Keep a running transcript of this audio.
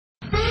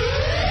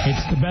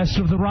It's the best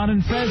of the Ron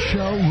and Fez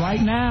show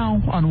right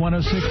now on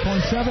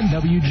 106.7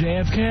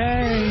 WJFK.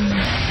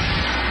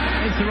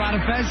 It's the Ron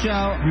and Fez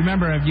show.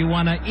 Remember, if you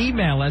want to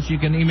email us, you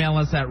can email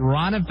us at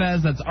Ron and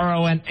Fez, that's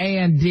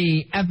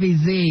RONANDFEZ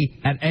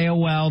at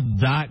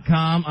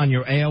AOL.com on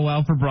your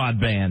AOL for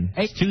broadband.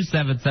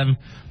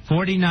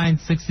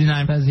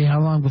 8277-4969. Fezzy, how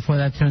long before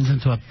that turns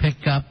into a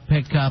pickup?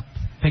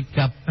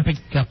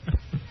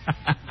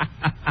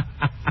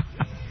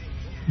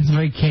 He's a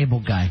very cable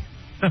guy.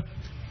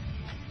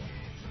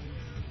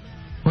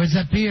 Where's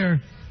that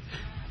beer?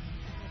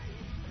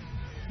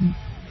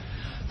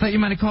 Thought you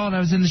might have called. I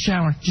was in the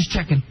shower. Just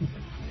checking.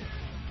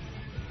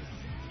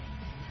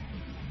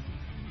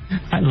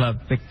 I love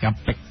pick up.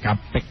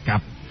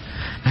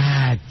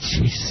 Ah,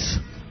 jeez.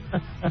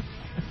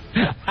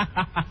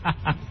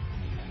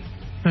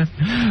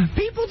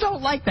 People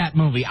don't like that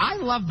movie. I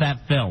love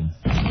that film.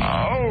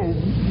 Oh,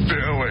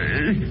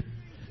 Billy.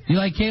 You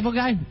like Cable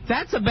Guy?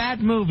 That's a bad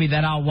movie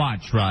that I'll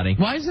watch, Roddy.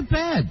 Why is it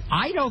bad?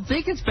 I don't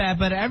think it's bad,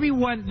 but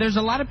there's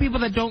a lot of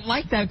people that don't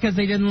like that because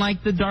they didn't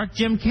like the dark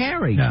Jim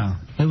Carrey. No,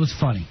 it was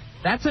funny.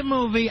 That's a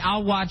movie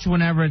I'll watch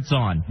whenever it's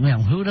on.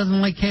 Well, who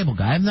doesn't like Cable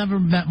Guy? I've never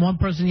met one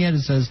person yet who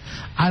says,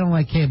 I don't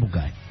like Cable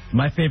Guy.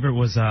 My favorite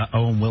was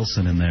Owen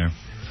Wilson in there.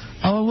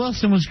 Owen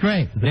Wilson was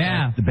great.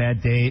 The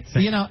bad date.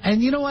 You know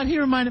what? He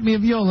reminded me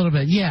of you a little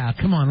bit. Yeah,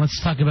 come on, let's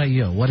talk about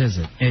you. What is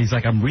it? And he's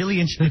like, I'm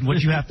really interested in what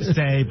you have to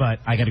say, but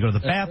I got to go to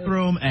the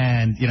bathroom,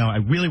 and, I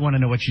really want to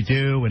know what you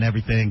do and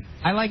everything.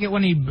 I like it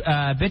when he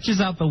bitches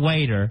out the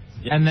waiter,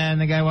 and then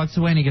the guy walks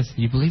away, and he goes,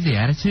 you believe the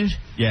attitude?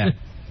 Yeah.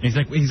 He's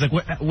like,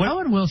 what?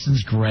 Owen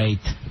Wilson's great.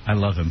 I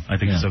love him. I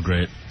think he's so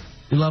great.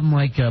 You love him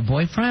like a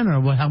boyfriend, or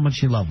how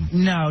much you love him?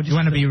 No, just you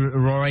want to be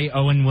Rory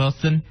Owen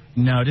Wilson?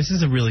 No, this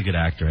is a really good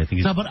actor. I think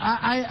he's... No, but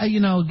I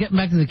getting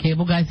back to the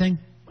Cable Guy thing,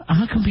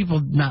 how come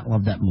people not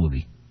love that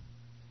movie?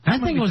 I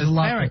think it was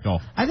hysterical.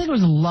 I think it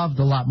was loved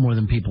a lot more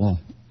than people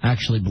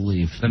actually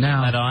believe.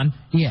 Now, that on?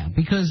 Yeah,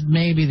 because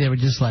maybe they were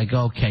just like,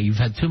 okay, you've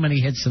had too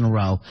many hits in a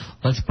row.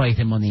 Let's bite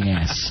him on the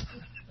ass.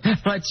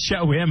 Let's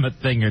show him a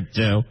thing or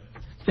two.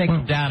 Take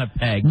him down a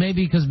peg.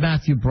 Maybe because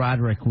Matthew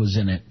Broderick was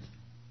in it.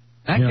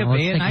 That could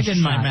be it. I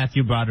didn't mind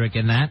Matthew Broderick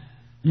in that.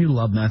 You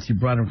love Matthew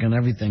Broderick and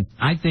everything.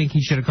 I think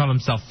he should have called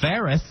himself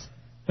Ferris.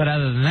 But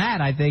other than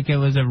that, I think it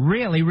was a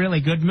really,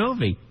 really good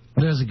movie.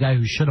 There's a guy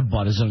who should have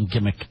bought his own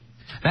gimmick.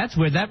 That's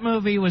weird. That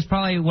movie was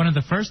probably one of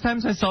the first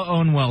times I saw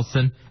Owen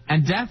Wilson,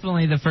 and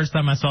definitely the first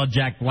time I saw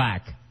Jack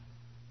Black.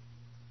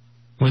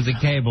 Was a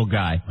Cable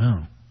Guy.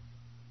 Wow.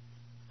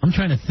 I'm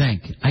trying to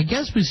think. I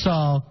guess we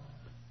saw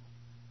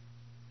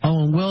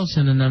Owen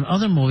Wilson in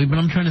another movie, but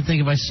I'm trying to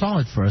think if I saw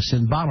it first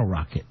in Bottle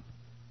Rocket.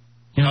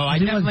 I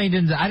definitely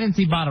didn't. I didn't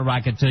see Bottle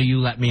Rocket till you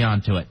let me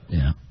onto it.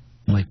 Yeah,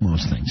 like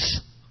most things.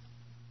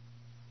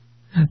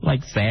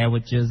 Like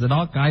sandwiches and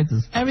all kinds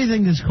of stuff.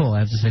 Everything is cool. I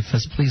have to say,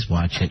 Fizz, please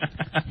watch it.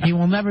 He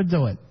will never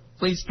do it.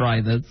 Please try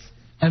this.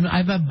 And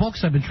I've had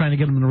books I've been trying to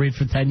get him to read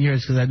for 10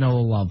 years because I know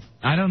he'll love.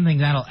 I don't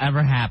think that'll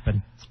ever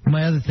happen.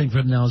 My other thing for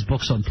him now is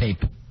books on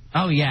tape.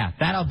 Oh, yeah,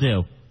 that'll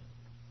do.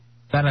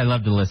 That I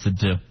love to listen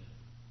to.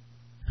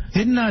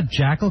 Didn't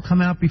Jackal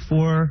come out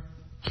before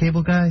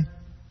Cable Guy?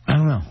 I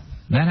don't know.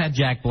 That had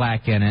Jack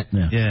Black in it.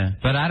 Yeah.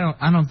 But I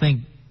don't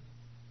think...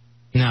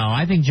 No,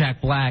 I think Jack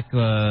Black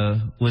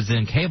was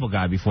in Cable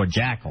Guy before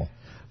Jackal.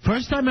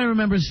 First time I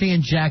remember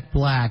seeing Jack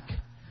Black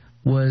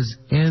was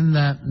in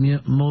that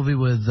movie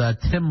with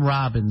Tim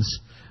Robbins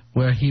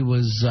where he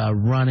was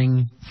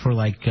running for,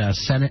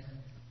 Senate.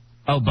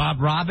 Oh,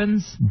 Bob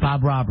Robbins?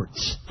 Bob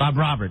Roberts. Bob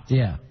Roberts.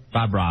 Yeah.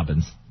 Bob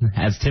Robbins.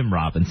 As Tim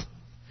Robbins.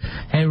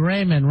 Hey,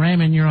 Raymond.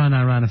 Raymond, you're on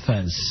Ron and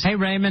Fez. Hey,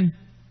 Raymond.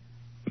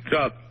 What's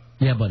up?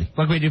 Yeah, buddy.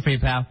 What can we do for you,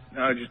 pal?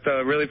 Just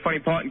a really funny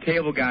part in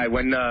Cable Guy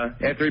when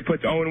after he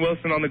puts Owen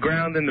Wilson on the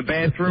ground in the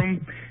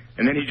bathroom,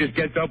 and then he just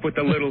gets up with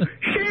a little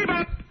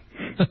Sheba.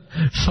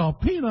 Salt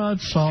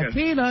peanuts, salt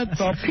peanuts.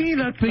 Salt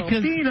peanuts,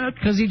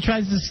 because he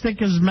tries to stick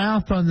his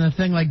mouth on the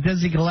thing like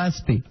Dizzy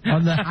Gillespie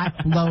on the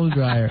hot blow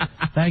dryer.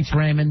 Thanks,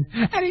 Raymond.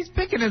 And he's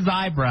picking his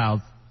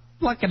eyebrows,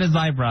 plucking his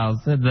eyebrows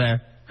in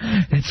there.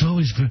 It's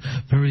always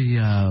very, wait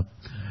a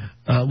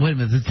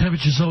minute, the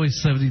temperature's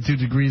always 72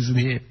 degrees in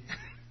here.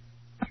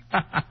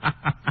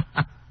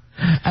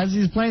 As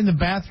he's playing the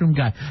bathroom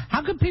guy.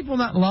 How could people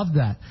not love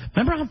that?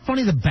 Remember how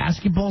funny the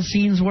basketball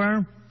scenes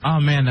were? Oh,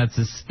 man, that's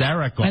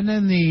hysterical. And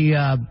then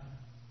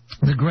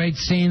the great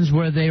scenes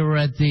where they were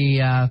at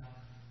the,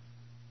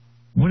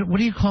 what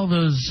do you call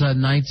those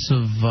nights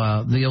of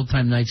the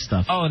old-time night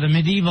stuff? Oh, the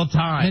medieval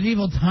times.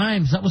 Medieval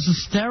times. That was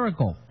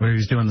hysterical. Where he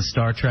was doing the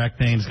Star Trek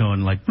things,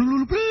 going like, blah,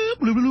 blah,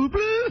 blah, blah,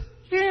 blah.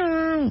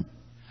 Yeah.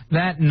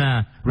 That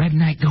and Red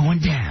Knight going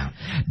down.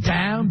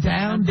 Down,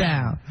 down,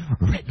 down.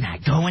 Red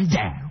Knight going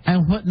down.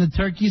 And putting the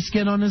turkey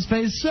skin on his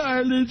face.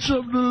 Silence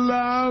of the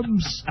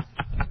lambs.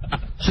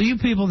 So you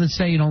people that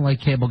say you don't like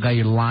Cable Guy,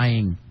 you're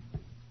lying. It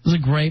was a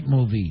great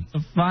movie.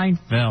 It's a fine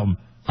film.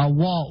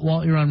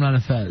 Walt, you're on Ron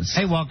and Fez.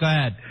 Hey, Walt, go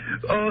ahead.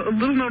 A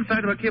little known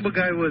fact about Cable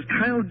Guy was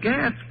Kyle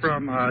Gass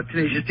from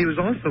Tenacious D was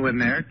also in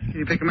there. Can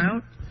you pick him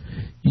out?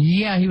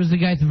 Yeah, he was the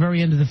guy at the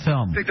very end of the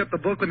film. Picked up the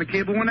book when the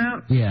cable went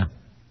out. Yeah.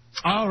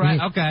 All right,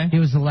 okay. He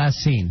was the last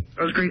scene.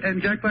 That was great.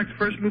 And Jack Black's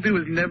first movie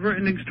was Never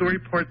Ending Story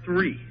Part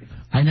 3.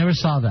 I never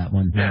saw that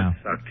one. No.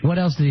 Sucked. What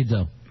else did he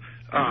do?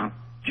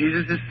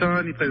 Jesus'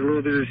 son. He played a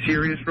little bit of a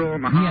serious role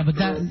in the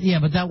hospital.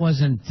 But that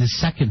wasn't the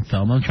second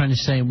film. I'm trying to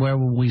say where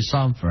we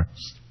saw him first.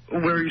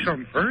 Where you saw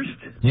him first?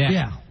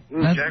 Yeah.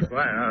 Ooh, Jack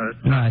Black.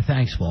 All right,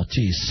 thanks, Walt.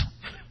 Jeez.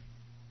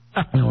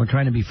 We're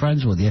trying to be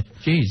friends with you.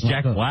 Jeez,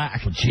 Jack Black.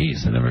 Well,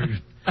 jeez, I never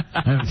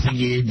think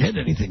he did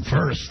anything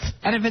first.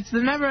 And if it's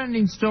the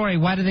never-ending story,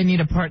 why do they need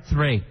a part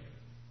 3?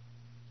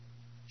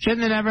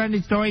 Shouldn't the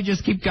never-ending story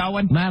just keep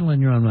going? Madeline,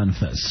 you're on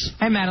Manifest.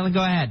 Hey, Madeline,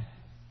 go ahead.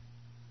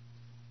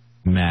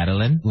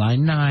 Madeline?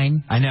 Line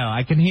 9. I know.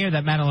 I can hear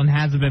that Madeline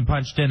hasn't been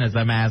punched in as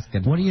I'm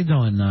asking. What are you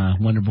doing,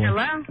 Wonder Boy?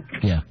 Hello?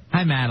 Yeah.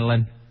 Hi,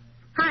 Madeline.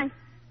 Hi.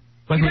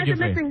 What You can guys we do are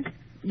for you? missing.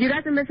 You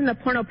guys are missing the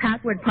porno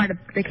password part of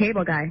the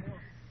cable guy.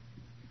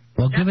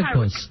 Well, give it That's to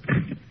how- us.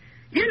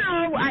 You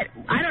know,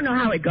 I don't know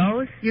how it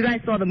goes. You guys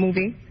saw the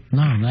movie.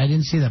 No, I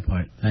didn't see that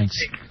part. Thanks.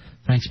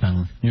 Thanks,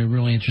 Madeline. You're a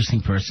really interesting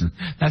person.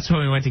 That's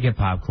when we went to get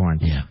popcorn.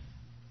 Yeah.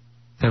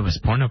 There was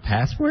porno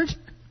password?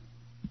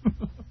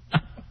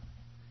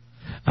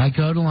 I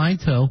go to line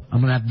 2. I'm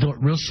going to have to do it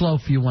real slow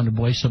for you, Wonder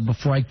Boy, so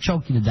before I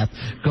choke you to death.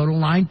 Go to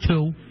line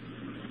 2,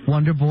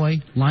 Wonder Boy.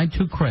 Line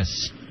 2,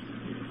 Chris.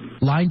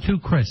 Line 2,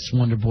 Chris,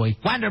 Wonder Boy.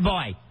 Wonder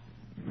Boy.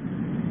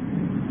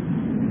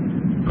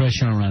 Chris,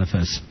 you're on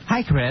Manifest.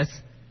 Hi, Chris.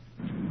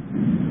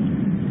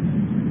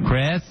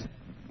 Chris?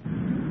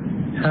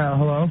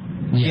 Hello?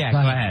 Yeah, go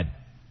ahead.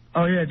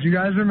 Oh, yeah. Do you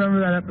guys remember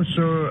that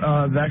episode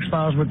of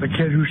X-Files with the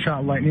kid who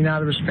shot lightning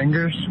out of his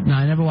fingers? No,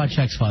 I never watched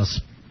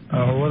X-Files.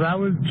 Oh, well, that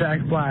was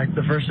Jack Black.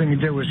 The first thing he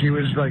did was he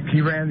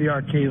ran the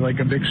arcade like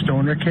a big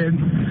stoner kid.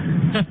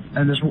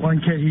 And this one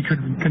kid, he could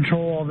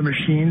control all the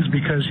machines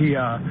because he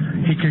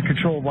could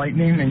control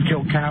lightning and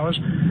kill cows.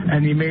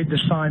 And he made the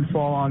sign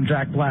fall on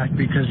Jack Black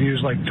because he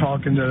was,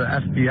 talking to the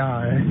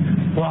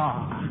FBI.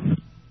 Wow.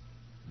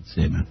 That's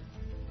it, man.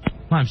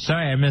 Well, I'm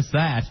sorry I missed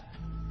that.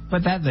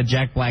 Put that in the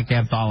Jack Black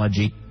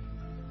anthology.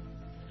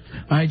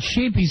 All right,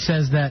 Sheepy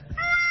says that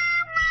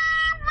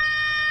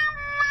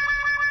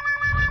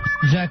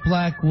Jack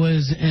Black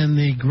was in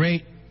the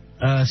great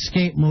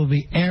skate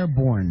movie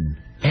Airborne.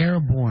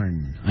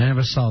 Airborne. I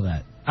never saw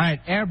that. All right,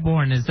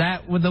 Airborne, is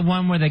that with the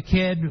one where the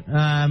kid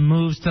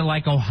moves to,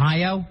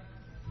 Ohio?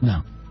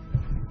 No.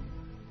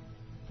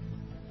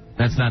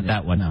 That's not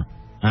that one. No.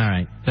 All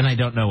right, then I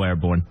don't know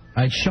Airborne.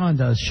 All right, Sean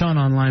does. Sean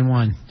on line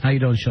 1. How you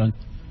doing, Sean?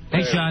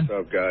 Hey, Sean.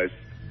 What's up, guys?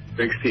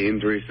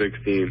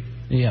 16-316.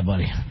 Yeah,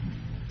 buddy.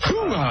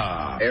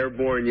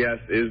 Airborne, yes,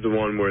 is the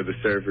one where the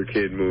surfer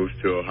kid moves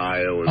to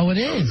Ohio and Oh, it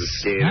becomes is? a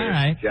skater. All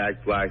right.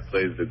 Jack Black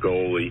plays the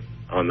goalie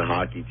on the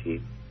hockey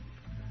team.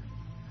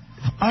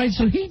 All right,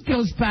 so he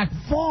goes back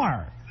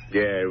far.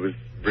 Yeah, it was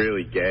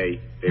really gay.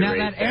 They Now,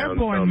 raced that down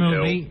Airborne some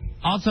movie hill.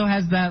 also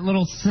has that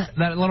little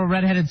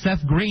redheaded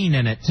Seth Green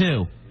in it,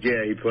 too.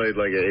 Yeah, he played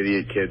like an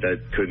idiot kid that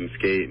couldn't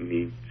skate, and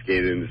he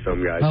skated into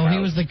some guy's Oh, house. he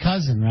was the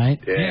cousin, right?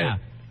 Yeah.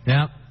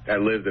 Yep.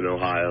 That lived in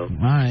Ohio. All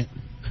right.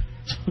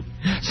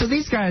 So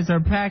these guys are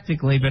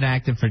practically been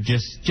active for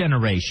just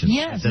generations.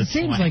 Yes, at it this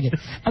seems point. like it.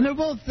 And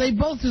they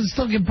both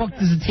still get booked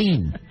as a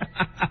team.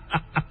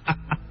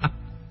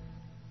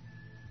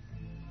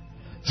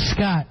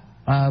 Scott,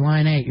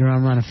 line 8, you're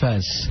on Run of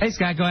Fez. Hey,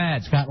 Scott, go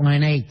ahead. Scott,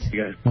 line 8.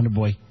 Yeah. Wonder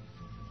Boy.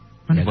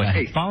 Wonder Boy. go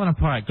ahead. It's falling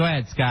apart. Go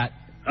ahead, Scott.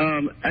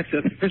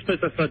 Actually, the first place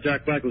I saw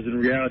Jack Black was in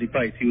Reality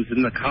Bites. He was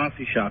in the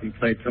coffee shop. He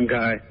played some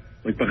guy,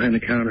 behind the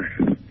counter.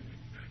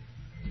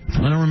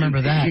 I don't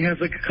remember that. He has,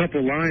 a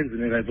couple lines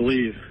in it, I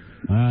believe.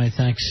 All right,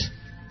 thanks.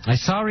 I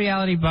saw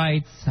Reality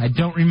Bites. I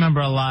don't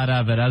remember a lot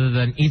of it other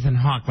than Ethan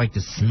Hawke liked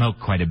to smoke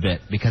quite a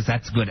bit because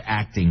that's good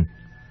acting.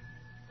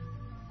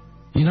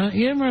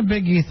 You're never a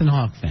big Ethan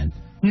Hawke fan.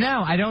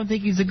 No, I don't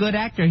think he's a good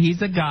actor.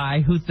 He's a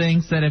guy who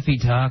thinks that if he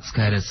talks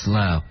kind of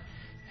slow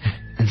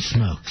and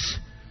smokes,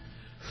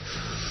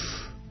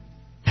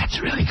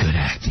 that's really good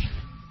acting.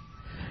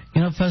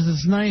 Fez,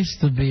 it's nice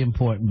to be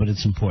important, but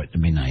it's important to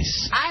be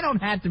nice. I don't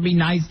have to be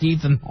nice to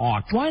Ethan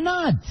Hawke. Why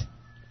not?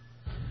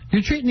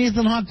 You're treating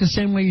Ethan Hawke the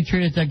same way you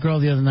treated that girl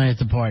the other night at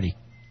the party.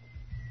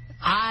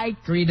 I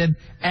treated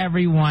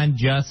everyone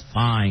just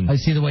fine. I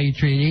see the way you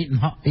treated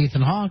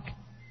Ethan Hawke.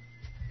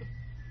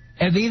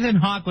 If Ethan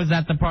Hawke was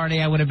at the party,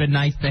 I would have been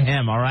nice to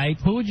him, all right?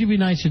 Who would you be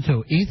nicer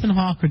to, Ethan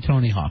Hawke or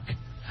Tony Hawk?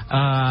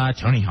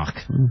 Tony Hawk.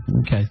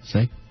 Okay,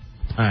 see?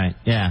 All right,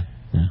 yeah.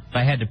 If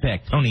I had to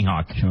pick, Tony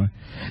Hawk. Sure.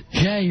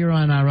 Jay, you're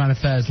on Ron of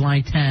Fez,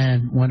 line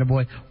 10, Wonder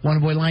Boy,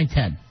 line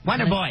 10.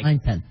 Wonder Boy. Line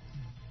 10.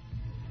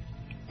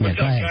 What's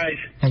go up, ahead. guys?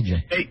 Hey,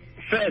 Jay. Hey,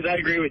 Fez, I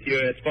agree with you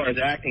as far as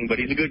acting, but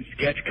he's a good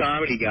sketch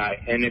comedy guy.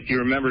 And if you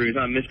remember, he was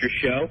on Mr.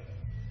 Show.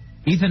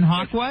 Ethan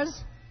Hawke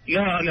was?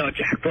 No,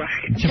 Jack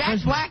Black. Jack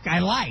Black, I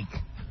like.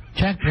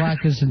 Jack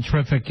Black is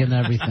terrific in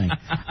everything.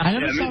 I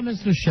never saw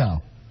Mr.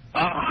 Show.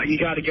 Oh, you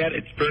got to get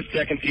it. First,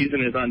 second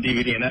season is on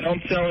DVD, and I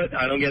don't sell it.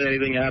 I don't get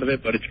anything out of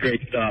it, but it's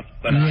great stuff.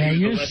 But Yeah, he was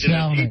you're the legend of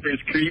selling it. Jeepers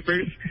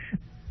Creepers.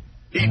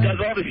 He does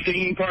all the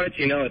singing parts,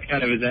 it's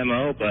kind of his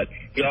M.O., but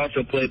he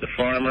also played the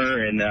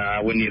farmer,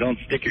 and when you don't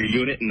stick your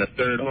unit in the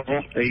third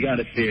hole, you got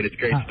to see it. It's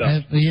great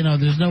stuff.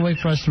 There's no way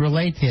for us to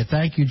relate here.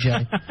 Thank you,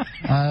 Jay.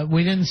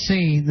 We didn't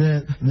see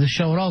the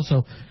show at all,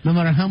 so no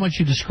matter how much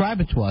you describe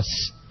it to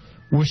us,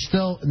 we're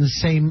still in the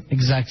same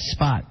exact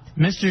spot.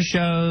 Mr.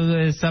 Show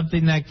is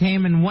something that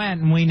came and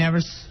went, and we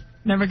never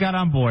got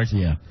on board.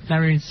 Yeah.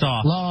 Never even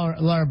saw.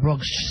 Laura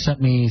Brooks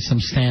sent me some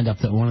stand-up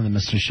that one of the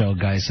Mr. Show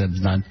guys has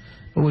done.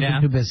 But we've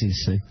been too busy to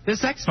see.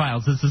 This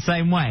X-Files is the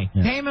same way.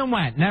 Yeah. Came and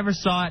went. Never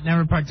saw it.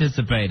 Never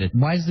participated.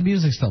 Why is the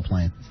music still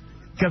playing?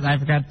 Because I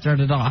forgot to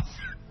turn it off.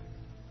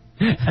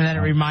 And then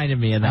it reminded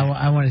me of that.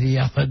 I wanted to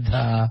yell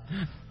at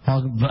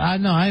Hog. But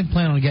I ain't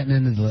planning on getting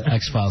into the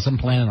X-Files. I'm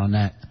planning on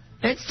that.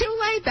 It's too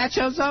late. That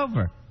show's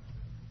over.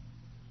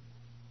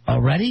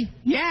 Already?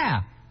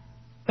 Yeah.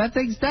 That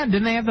thing's done.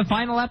 Didn't they have the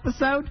final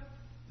episode?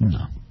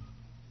 No.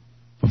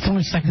 It's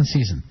only second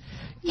season.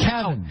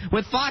 Kevin. No,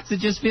 with Fox, it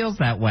just feels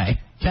that way.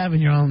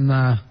 Kevin, you're on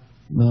the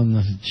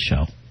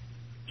show.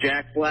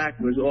 Jack Black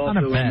was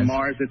also in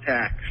Mars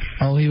Attacks.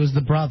 Oh, he was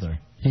the brother.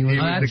 He was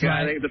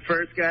the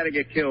first guy to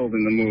get killed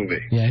in the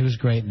movie. Yeah, he was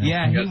great.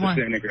 Yeah, he got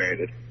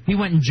disintegrated. He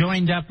went and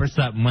joined up or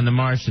something when the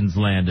Martians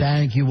landed.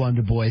 Thank you,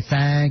 Wonder Boy.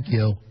 Thank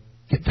you.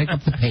 Pick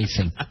up the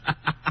pacing.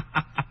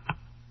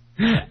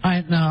 All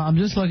right, now, I'm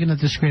just looking at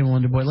the screen,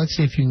 Wonder Boy. Let's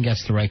see if you can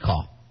guess the right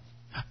call.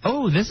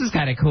 Oh, this is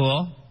kind of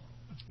cool.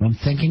 I'm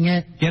thinking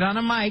it. Get on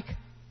a mic.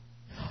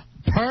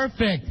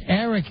 Perfect.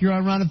 Eric, you're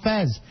on Ron and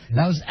Fez.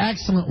 That was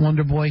excellent,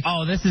 Wonder Boy.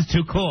 Oh, this is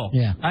too cool.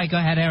 Yeah. All right, go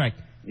ahead, Eric.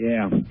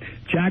 Yeah.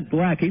 Jack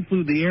Black, he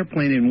flew the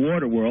airplane in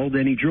Waterworld,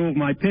 and he drove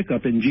my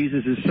pickup in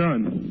Jesus'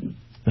 Son.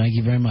 Thank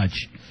you very much.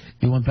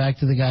 You went back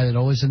to the guy that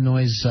always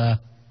annoys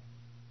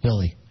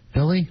Billy.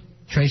 Billy,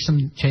 chase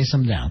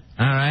him down.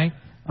 All right.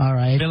 All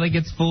right. Billy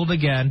gets fooled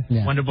again.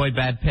 Yeah. Wonder Boy,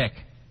 bad pick.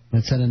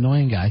 That's an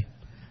annoying guy.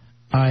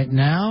 All right,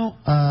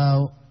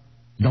 now,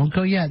 don't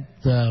go yet,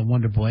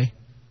 Wonder Boy.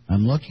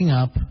 I'm looking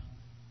up.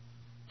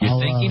 You're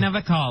thinking of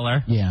a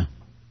caller. Yeah.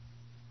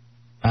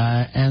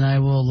 And I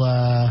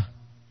will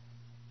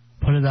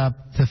put it up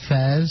to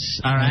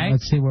Fez. All right.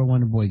 Let's see where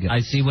Wonder Boy goes. I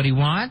see what he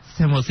wants,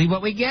 and we'll see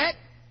what we get.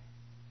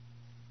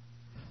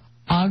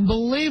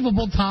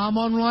 Unbelievable, Tom,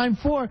 on line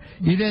 4.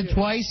 You did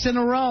twice in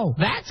a row.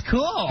 That's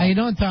cool. How you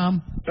doing,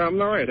 Tom?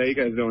 I'm all right. How you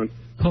guys doing?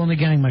 Cool in the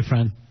gang, my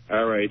friend.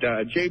 All right.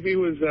 JB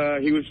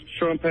was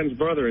Sean Penn's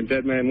brother in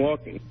Dead Man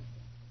Walking.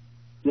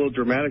 Little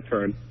dramatic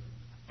turn.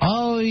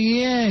 Oh,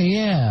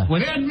 yeah.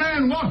 Dead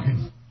Man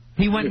Walking.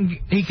 He went and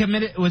he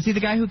committed. Was he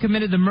the guy who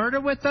committed the murder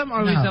with them,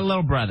 or was he the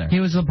little brother? He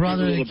was the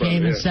brother that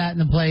came and sat in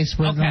the place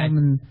with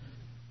them,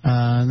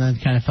 and then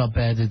kind of felt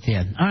bad at the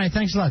end. All right,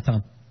 thanks a lot,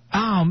 Tom.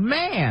 Oh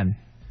man,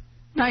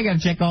 now you got to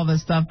check all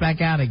this stuff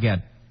back out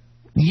again.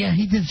 Yeah,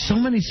 he did so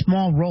many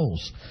small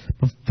roles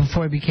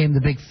before he became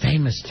the big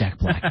famous Jack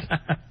Black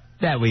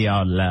that we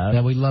all love.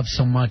 That we love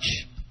so much.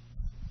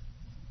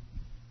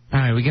 All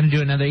right, we going to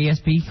do another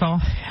ESP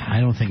call? I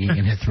don't think he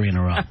can hit 3 in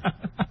a row.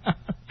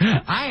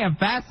 I am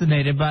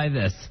fascinated by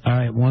this. All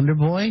right, Wonder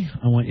Boy,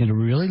 I want you to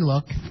really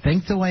look,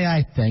 think the way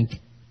I think,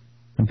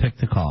 and pick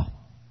the call.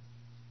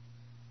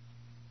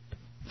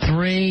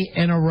 3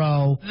 in a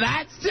row.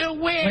 That's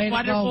too weird,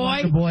 Wonder Boy.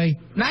 Wonder Boy.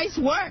 Nice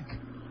work.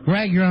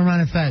 Greg, you're on Ron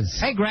and Fez.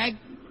 Hey, Greg.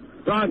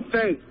 Ron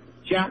Fez,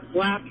 Jack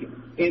Black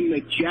in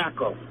the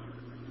Jackal.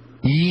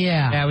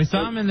 Yeah, we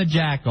saw him in the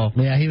Jackal.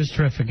 Yeah, he was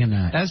terrific in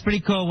that. That was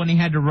pretty cool when he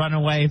had to run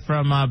away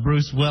from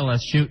Bruce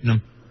Willis shooting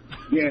him.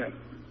 Yeah.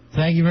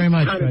 Thank you very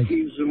much, Greg. Kind of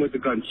teased him with the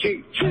gun.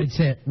 That's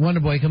it.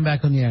 Wonder Boy, come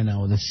back on the air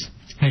now with us.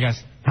 Hey, guys.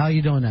 How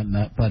you doing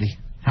that, buddy?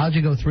 How'd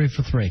you go 3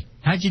 for 3?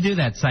 How'd you do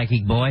that,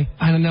 psychic boy?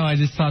 I don't know. I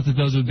just thought that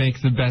those would make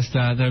the best,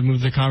 that would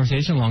move the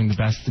conversation along the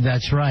best.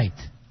 That's right.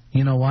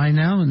 You know why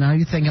now? Now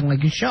you're thinking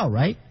like a show,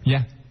 right?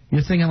 Yeah.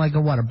 You're thinking like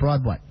a what? A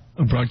broad what?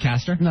 A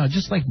broadcaster? No,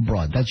 just like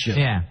broad. That's you.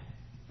 Yeah.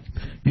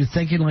 You're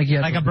thinking like you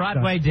have like a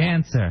Broadway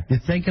dancer. You're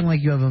thinking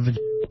like you have a...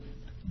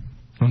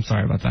 I'm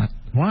sorry about that.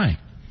 Why?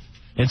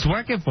 It's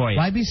working for you.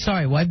 Why be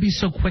sorry? Why be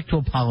so quick to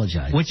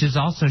apologize? Which is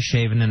also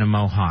shaven in a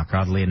mohawk,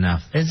 oddly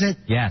enough. Is it?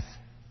 Yes.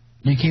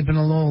 You keeping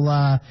a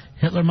little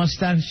Hitler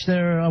mustache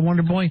there,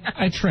 Wonder Boy?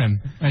 I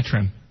trim.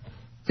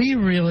 Do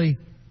you really?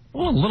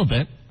 Well, a little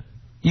bit.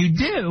 You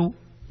do?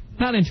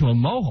 Not into a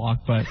mohawk,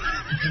 but...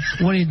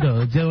 What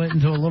do? Do it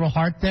into a little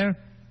heart there?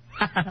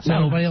 So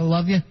everybody will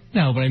love you?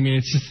 No, but I mean,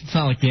 it's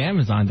not like the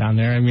Amazon down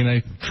there. I mean,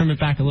 I trim it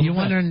back a little bit.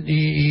 Wondering,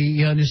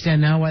 you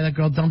understand now why that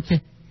girl dumped you?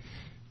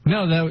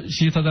 No,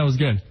 she thought that was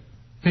good.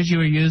 Because you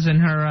were using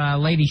her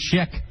lady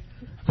chic.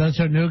 Does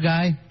her new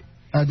guy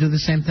do the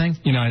same thing?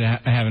 You know, I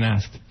haven't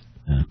asked.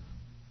 Yeah.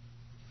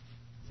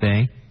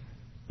 See?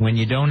 When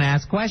you don't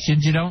ask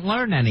questions, you don't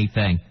learn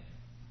anything.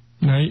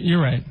 No,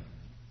 you're right.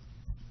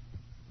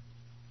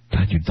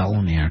 God, you're dull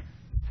in the air.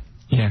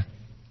 Yeah.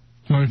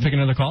 You want me to pick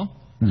another call?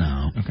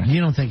 No. Okay.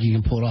 You don't think you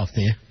can pull it off,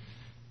 do you?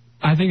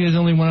 I think there's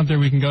only one up there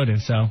we can go to,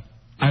 so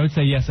I would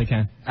say yes, I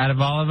can. Out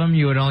of all of them,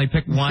 you would only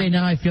pick one? See,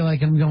 now I feel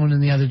like I'm going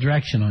in the other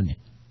direction on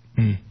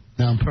you.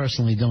 Now I'm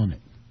personally doing it.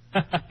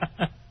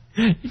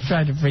 You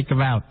tried to freak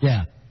him out.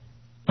 Yeah.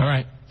 All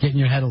right. Get in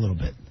your head a little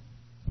bit.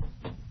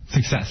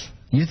 Success.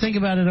 You think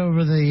about it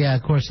over the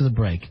course of the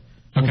break.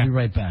 We'll Okay. be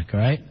right back, all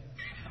right?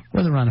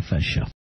 We're the Ron and Fez Show.